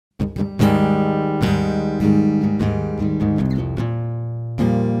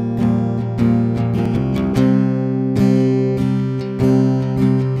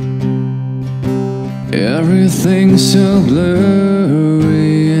everything's so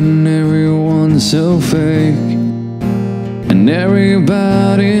blurry and everyone's so fake, and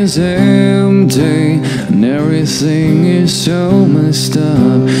everybody's empty, and everything is so messed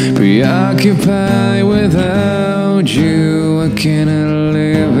up. Preoccupied without you, I cannot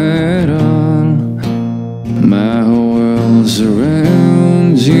live at all. My whole world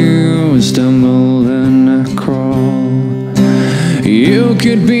surrounds you, I stumble and I crawl. You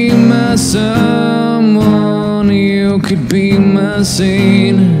could be my someone, you could be my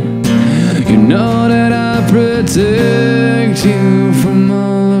scene. You know that I protect you from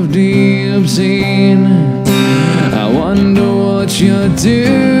all of the obscene. I wonder what you're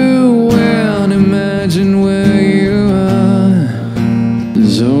doing, imagine where you are.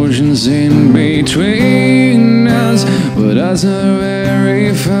 There's oceans in between us, but us are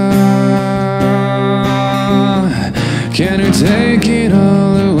very far. Can you take it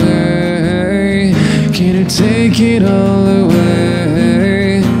all away? Can you take it all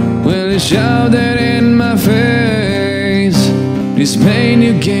away? Will you shout that in my face? This pain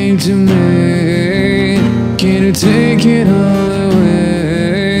you gave to me. Can you take it all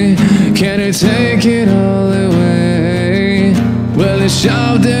away? Can you take it all away? Will you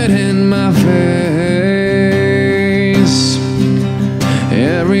shout that in my face?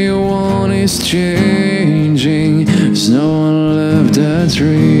 Everyone is changing, there's no one left that's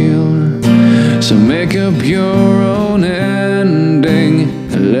real. So make up your own ending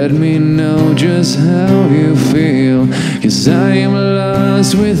and let me know just how you feel. 'Cause I am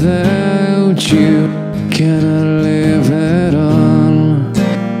lost without you, cannot live at all.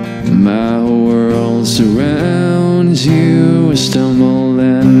 My world surrounds you, I stumble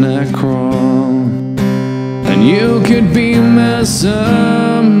and I crawl. And you could be my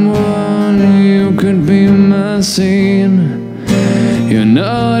someone, you could be my scene. You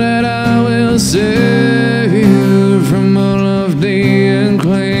know that I will save you from all of the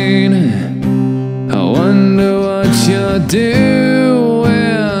unclean. I wonder what you're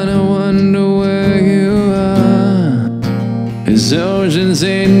doing, I wonder where you are. There's oceans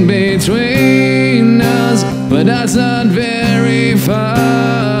in between us, but that's not very far.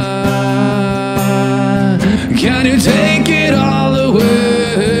 Can you take it all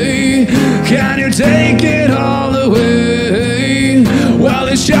away? Can you take it all away? Well,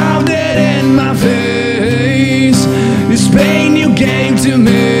 you shoved it in my face, this pain you gave to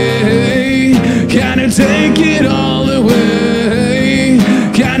me. Can you take it all away?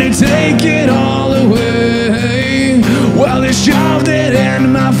 Can you take it all away? Well, you shoved it in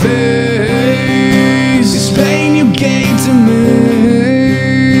my face, this pain you gave to me.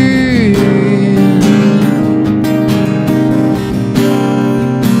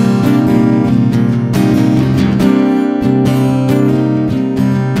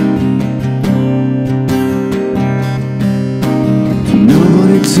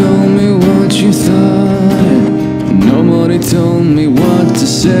 Nobody told me what you thought, nobody told me what to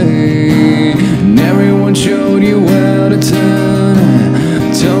say, and everyone showed you where to turn,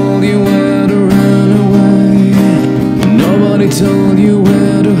 told you where to run away. Nobody told you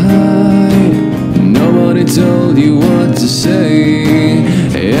where to hide, nobody told you what to say.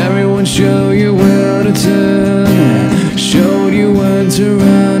 Everyone showed you where to turn, showed you when to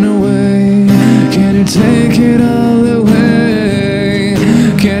run away. Can you take it all away?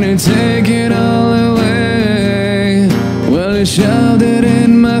 Can you take it all away? Well, you shoved it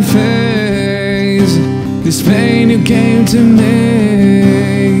in my face, this pain you gave to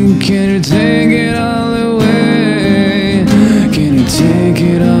me. Can you take it all away? Can you take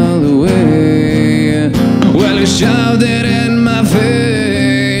it all away? Well, you shoved it in my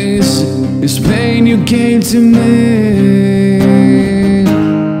face, this pain you gave to me.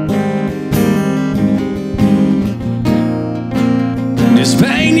 This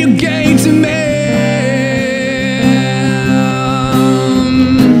pain you gave to me.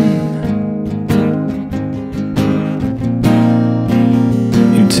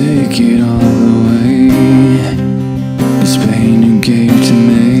 You take it all away, this pain you gave to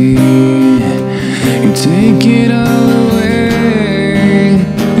me. You take it all away,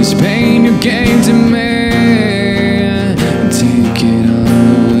 this pain you gave to me. You take it all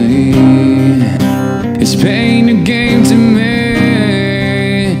away, this pain you gave to me.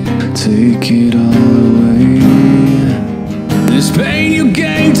 Take it all